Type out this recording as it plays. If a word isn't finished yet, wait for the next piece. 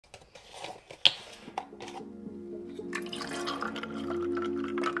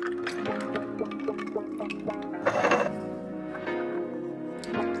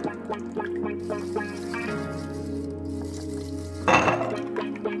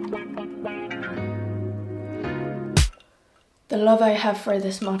The love I have for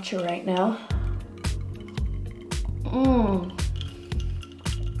this matcha right now.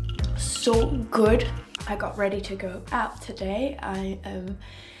 So good. I got ready to go out today. I am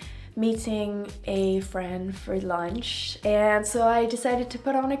meeting a friend for lunch, and so I decided to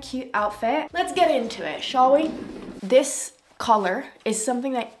put on a cute outfit. Let's get into it, shall we? This color is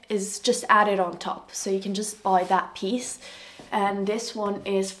something that is just added on top, so you can just buy that piece. And this one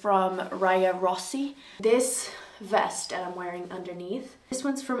is from Raya Rossi. This vest that I'm wearing underneath, this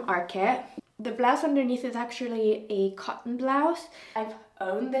one's from Arket. The blouse underneath is actually a cotton blouse. I've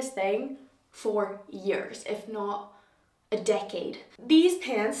owned this thing for years, if not a decade. These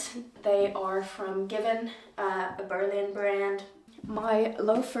pants, they are from Given, a Berlin brand. My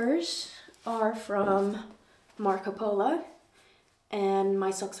loafers are from Marco Polo, and my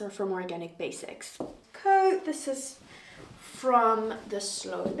socks are from Organic Basics. Coat, this is from the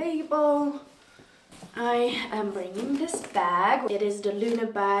Slow label. I am bringing this bag. It is the Luna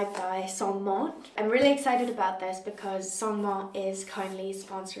bag by Songmont. I'm really excited about this because Songmont is kindly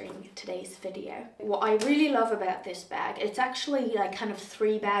sponsoring today's video. What I really love about this bag, it's actually like kind of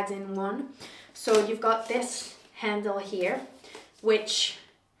 3 bags in one. So you've got this handle here, which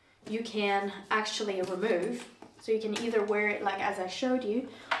you can actually remove. So you can either wear it like as I showed you,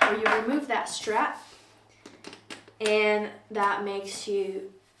 or you remove that strap, and that makes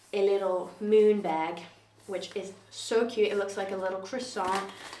you a little moon bag, which is so cute. It looks like a little croissant,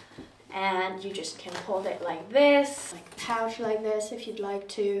 and you just can hold it like this, like a pouch like this if you'd like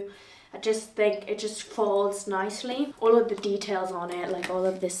to. I just think it just folds nicely. All of the details on it, like all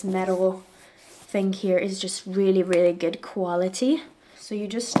of this metal thing here, is just really, really good quality. So you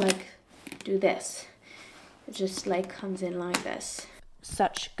just like do this. It just like comes in like this.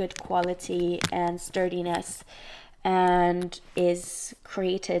 Such good quality and sturdiness, and is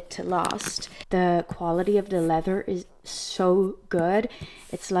created to last. The quality of the leather is so good.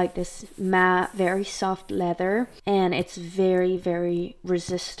 It's like this matte, very soft leather, and it's very, very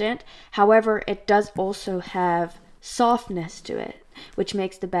resistant. However, it does also have softness to it, which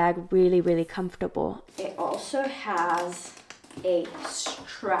makes the bag really, really comfortable. It also has a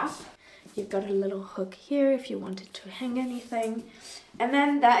strap. You've got a little hook here if you wanted to hang anything. And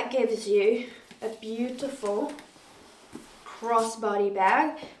then that gives you a beautiful crossbody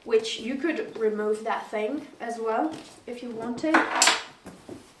bag, which you could remove that thing as well if you wanted,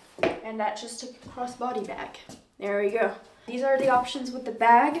 and that's just a crossbody bag. There we go. These are the options with the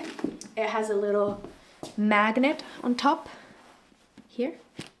bag. It has a little magnet on top here.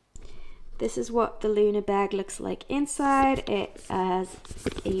 This is what the Luna bag looks like inside. It has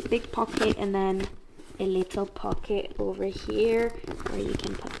a big pocket and then a little pocket over here where you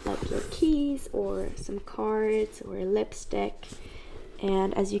can put like your keys or some cards or a lipstick.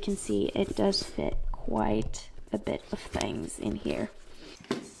 And as you can see, it does fit quite a bit of things in here.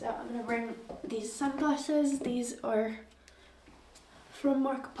 So I'm gonna bring these sunglasses. These are from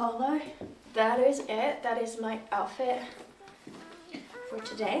Marco Polo. That is it. That is my outfit for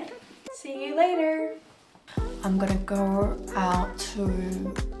today. See you later. I'm gonna go out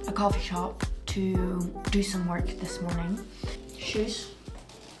to a coffee shop to do some work this morning. Shoes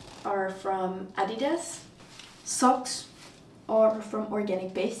are from Adidas. Socks are from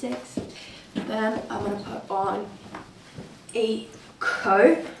Organic Basics. Then I'm gonna put on a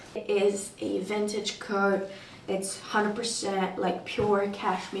coat. It is a vintage coat. It's 100% like pure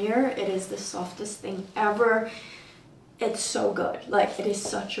cashmere. It is the softest thing ever. It's so good. Like, it is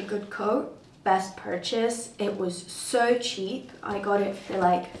such a good coat. Best purchase. It was so cheap. I got it for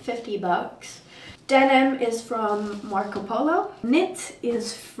like 50 bucks. Denim is from Marco Polo. Knit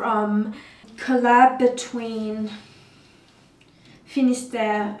is from collab between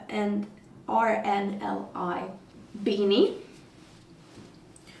Finisterre and RNLI beanie.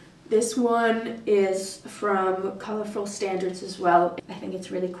 This one is from Colorful Standards as well. I think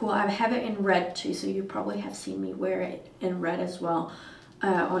it's really cool. I have it in red too, so you probably have seen me wear it in red as well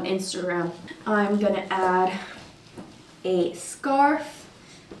on Instagram. I'm gonna add a scarf,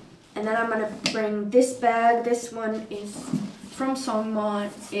 and then I'm gonna bring this bag. This one is from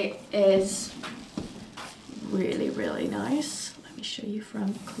Songmont. It is really, really nice. Let me show you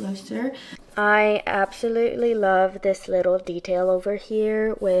from closer. I absolutely love this little detail over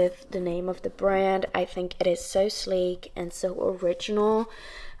here with the name of the brand. I think it is so sleek and so original.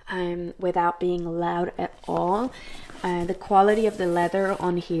 without being loud at all. The quality of the leather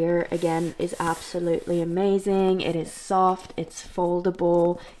on here again is absolutely amazing. It is soft, it's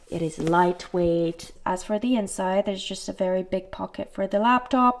foldable, it is lightweight. As for the inside, there's just a very big pocket for the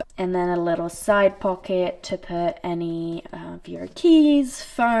laptop and then a little side pocket to put any of your keys,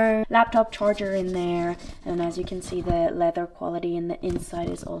 phone, laptop charger in there. And as you can see, the leather quality in the inside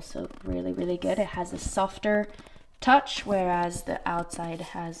is also really, really good. It has a softer touch, whereas the outside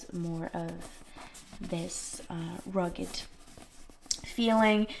has more of this rugged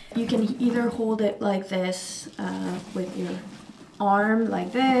feeling. You can either hold it like this with your arm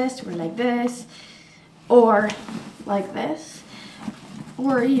like this or like this, or like this,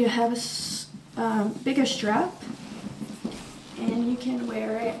 or you have a bigger strap and you can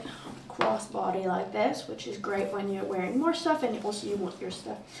wear it crossbody like this, which is great when you're wearing more stuff and also you want your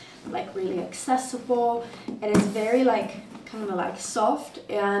stuff like really accessible. It is very like kind of like soft,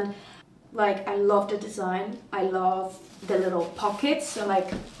 and like I love the design. I love the little pockets. So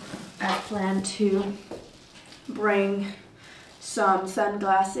like I plan to bring some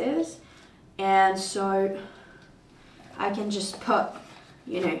sunglasses, and so I can just put,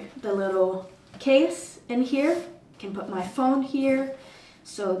 you know, the little case in here. I can put my phone here.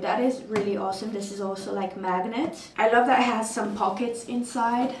 So that is really awesome. This is also like magnet. I love that it has some pockets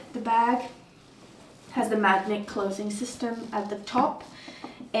inside the bag. It has the magnet closing system at the top,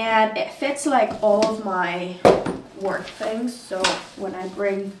 and it fits like all of my work things. So when I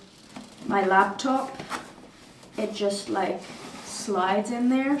bring my laptop, it just like slides in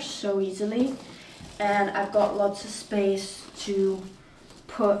there so easily, and I've got lots of space to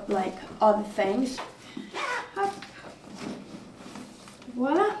put like other things.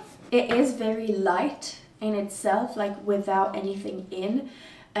 Voila! It is very light in itself, like without anything in,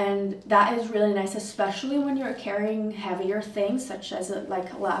 and that is really nice, especially when you're carrying heavier things such as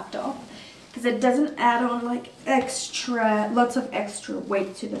like a laptop, because it doesn't add on like lots of extra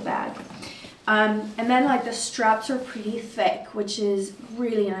weight to the bag. And then like the straps are pretty thick, which is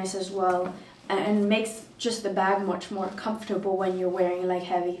really nice as well, and makes just the bag much more comfortable when you're wearing like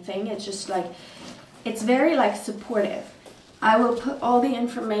heavy thing. It's just like, it's very like supportive. I will put all the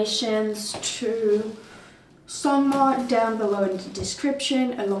informations to Songmont down below in the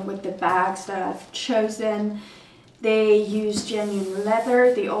description, along with the bags that I've chosen. They use genuine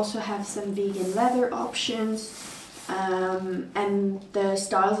leather. They also have some vegan leather options. And the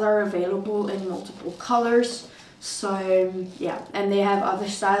styles are available in multiple colors. So yeah, and they have other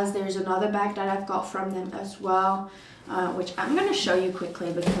styles. There's another bag that I've got from them as well, which I'm gonna show you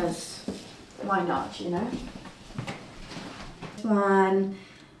quickly because why not, you know? One,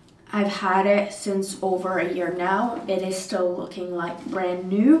 I've had it since over a year now. It is still looking like brand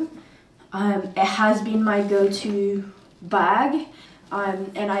new. It has been my go-to bag,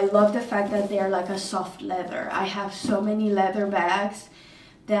 and I love the fact that they're like a soft leather. I have so many leather bags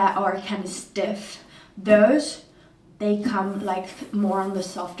that are kind of stiff. Those, they come like more on the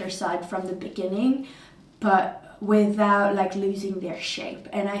softer side from the beginning, but without like losing their shape,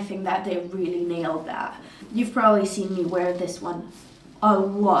 and I think that they really nailed that. You've probably seen me wear this one a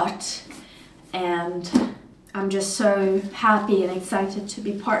lot, and I'm just so happy and excited to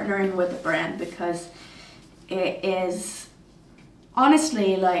be partnering with the brand because it is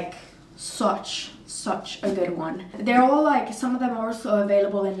honestly like such a good one. They're all like, some of them are also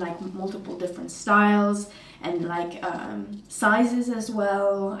available in like multiple different styles and like sizes as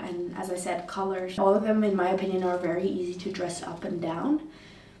well, and as I said, colors. All of them in my opinion are very easy to dress up and down.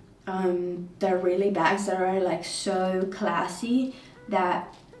 They're really bags that are like so classy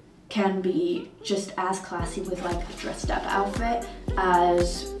that can be just as classy with like a dressed up outfit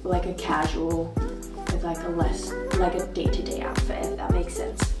as like a casual with like a less like a day-to-day outfit, if that makes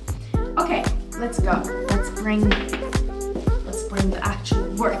sense. Okay, let's go. Let's bring the actual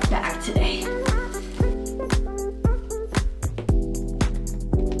work bag today.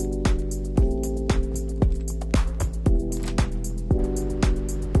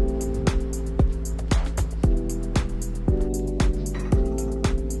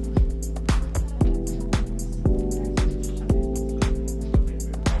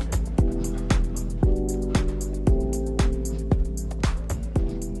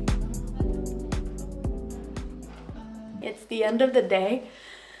 It's the end of the day.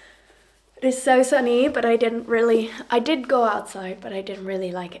 It is so sunny, but I did go outside, but I didn't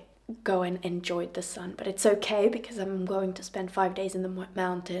really like go and enjoy the sun. But it's okay because I'm going to spend 5 days in the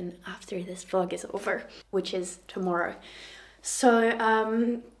mountain after this vlog is over, which is tomorrow. So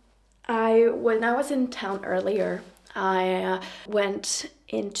when I was in town earlier, I went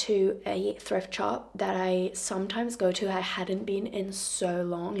into a thrift shop that I sometimes go to. I hadn't been in so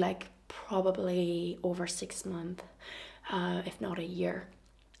long, like probably over 6 months, if not a year.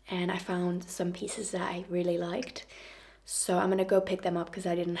 And I found some pieces that I really liked. So I'm gonna go pick them up because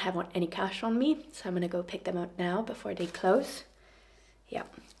I didn't have any cash on me. So I'm gonna go pick them up now before they close. Yeah,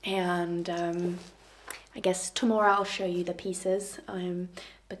 and I guess tomorrow I'll show you the pieces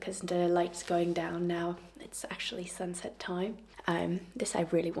because the light's going down now. It's actually sunset time. This I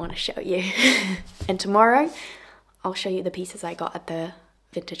really want to show you. And tomorrow I'll show you the pieces I got at the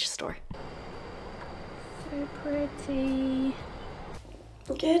vintage store. So pretty.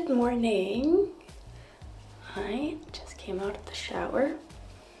 Good morning. I just came out of the shower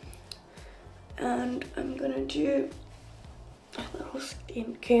and I'm gonna do a little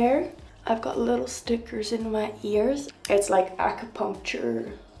skincare. I've got little stickers in my ears. It's like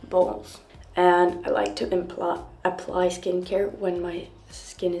acupuncture balls. And I like to apply skincare when my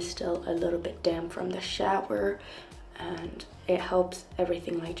skin is still a little bit damp from the shower. And it helps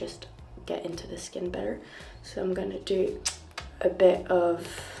everything like just get into the skin better. So I'm gonna do a bit of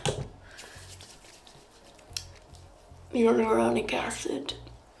hyaluronic acid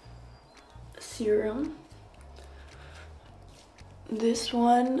serum. This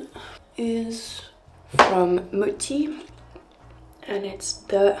one is from Muti and it's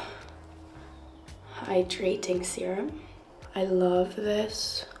the hydrating serum. I love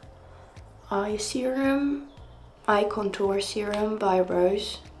this eye serum, eye contour serum by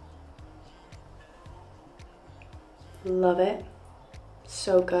Rose. Love it,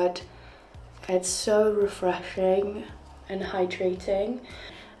 so good. It's so refreshing and hydrating.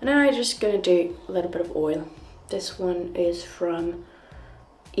 And then I'm just gonna do a little bit of oil. This one is from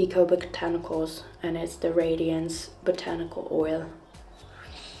Eco Botanicals and it's the Radiance Botanical Oil.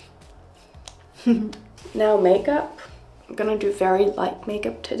 Now makeup. I'm gonna do very light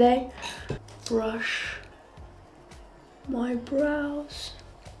makeup today. Brush my brows.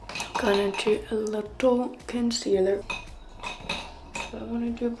 Gonna do a little concealer. I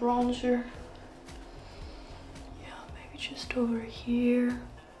wanna do bronzer. Yeah, maybe just over here.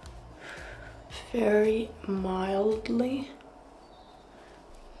 Very mildly.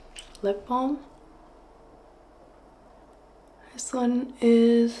 Lip balm. This one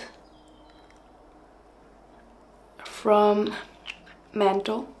is from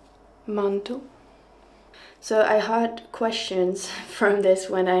Mantle. So I had questions from this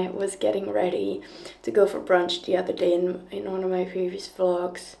when I was getting ready to go for brunch the other day in one of my previous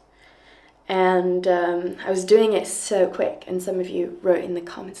vlogs. And I was doing it so quick, and some of you wrote in the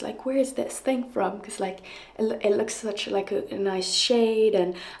comments like, where is this thing from? Because like it looks such like a nice shade,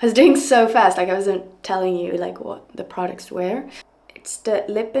 and I was doing so fast, like I wasn't telling you like what the products were. It's the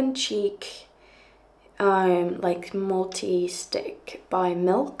Lip and Cheek like multi-stick by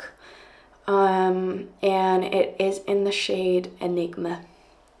Milk, and it is in the shade Enigma.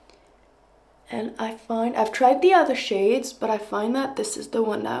 And I find, I've tried the other shades, but I find that this is the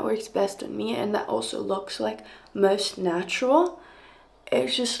one that works best on me and that also looks like most natural.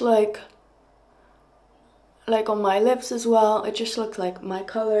 It's just like on my lips as well, it just looks like my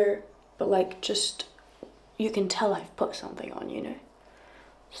color, but like just, you can tell I've put something on, you know.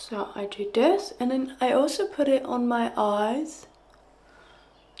 So I do this, and then I also put it on my eyes,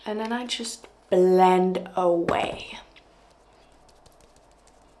 and then I just blend away.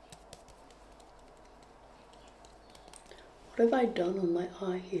 What have I done on my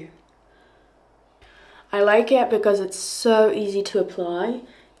eye here? I like it because it's so easy to apply.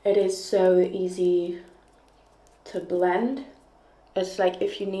 It is so easy to blend. It's like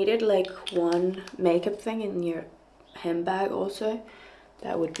if you needed like one makeup thing in your handbag also,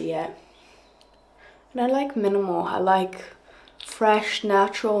 that would be it. And I like minimal. I like fresh,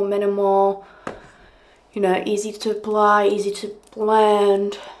 natural, minimal, you know, easy to apply, easy to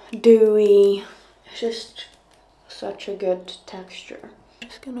blend, dewy. It's just such a good texture. I'm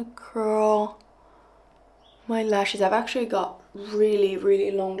just gonna curl my lashes. I've actually got really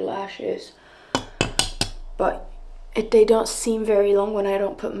long lashes, but they don't seem very long when I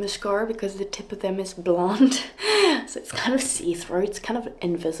don't put mascara because the tip of them is blonde. So it's kind of see-through, it's kind of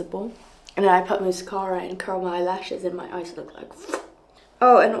invisible. And then I put mascara and curl my lashes and my eyes look like...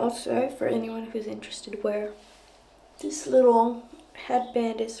 Oh, and also for anyone who's interested where this little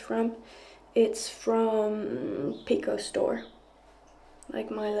headband is from, it's from Pico store. Like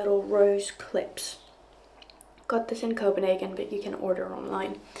my little rose clips. Got this in Copenhagen, but you can order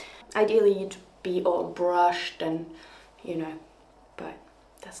online. Ideally you'd be all brushed and, you know, but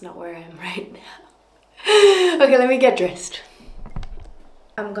that's not where I am right now. Okay, let me get dressed.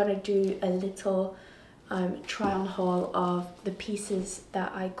 I'm gonna do a little try on haul of the pieces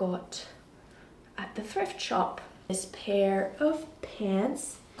that I got at the thrift shop. This pair of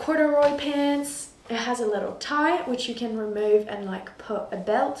pants, corduroy pants. It has a little tie which you can remove and like put a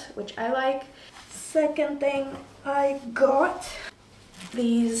belt, which I like. Second thing I got,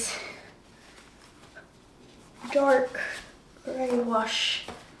 these dark grey wash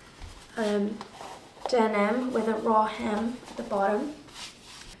denim with a raw hem at the bottom.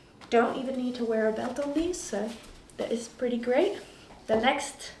 Don't even need to wear a belt on these, so that is pretty great. The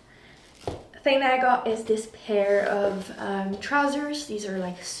next thing that I got is this pair of trousers. These are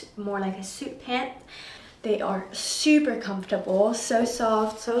like more like a suit pant. They are super comfortable, so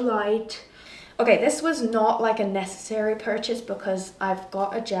soft, so light. Okay, this was not like a necessary purchase because I've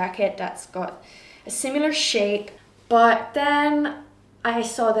got a jacket that's got a similar shape, but then I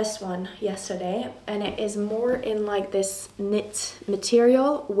saw this one yesterday and it is more in like this knit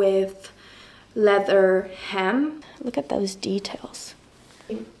material with leather hem. Look at those details.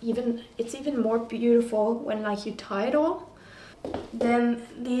 It's even more beautiful when like you tie it all. Then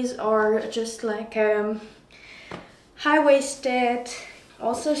these are just like high-waisted,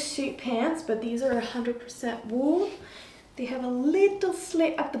 also suit pants, but these are 100% wool. They have a little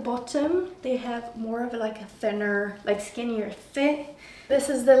slit at the bottom. They have more of like a thinner, like skinnier fit. This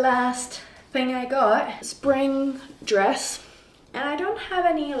is the last thing I got. Spring dress. And I don't have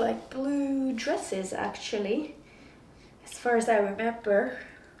any like blue dresses actually, as far as I remember.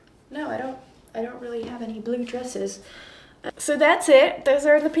 No, I don't really have any blue dresses. So that's it. Those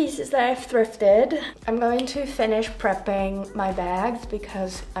are the pieces that I've thrifted. I'm going to finish prepping my bags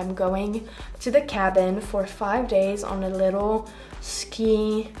because I'm going to the cabin for 5 days on a little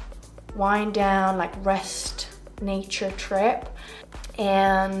ski wind down, like rest nature trip.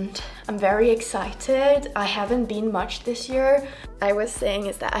 And I'm very excited. I haven't been much this year. I was saying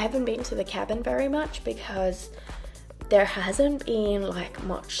is that I haven't been to the cabin very much because there hasn't been like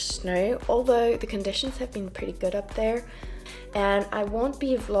much snow, although the conditions have been pretty good up there. And I won't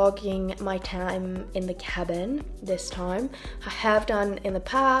be vlogging my time in the cabin this time. I have done in the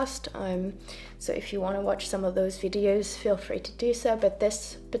past, so if you want to watch some of those videos, feel free to do so, but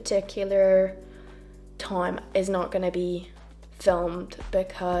this particular time is not going to be filmed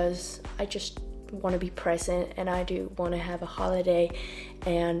because I just want to be present and I do want to have a holiday,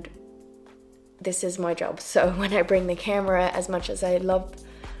 and this is my job. So when I bring the camera, as much as I love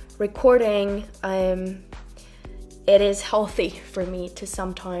recording, it is healthy for me to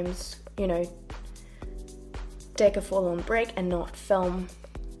sometimes, you know, take a full-on break and not film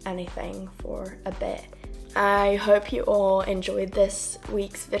anything for a bit. I hope you all enjoyed this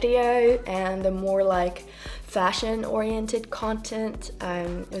week's video and the more like fashion-oriented content.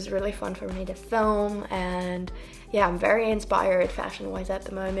 It was really fun for me to film, and yeah, I'm very inspired fashion-wise at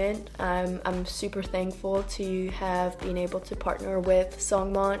the moment. I'm super thankful to have been able to partner with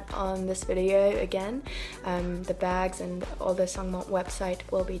Songmont on this video again. The bags and all the Songmont website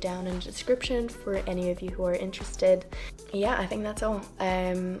will be down in the description for any of you who are interested. Yeah, I think that's all.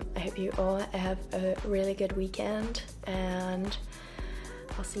 I hope you all have a really good weekend, and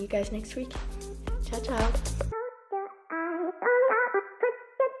I'll see you guys next week. Ciao, ciao.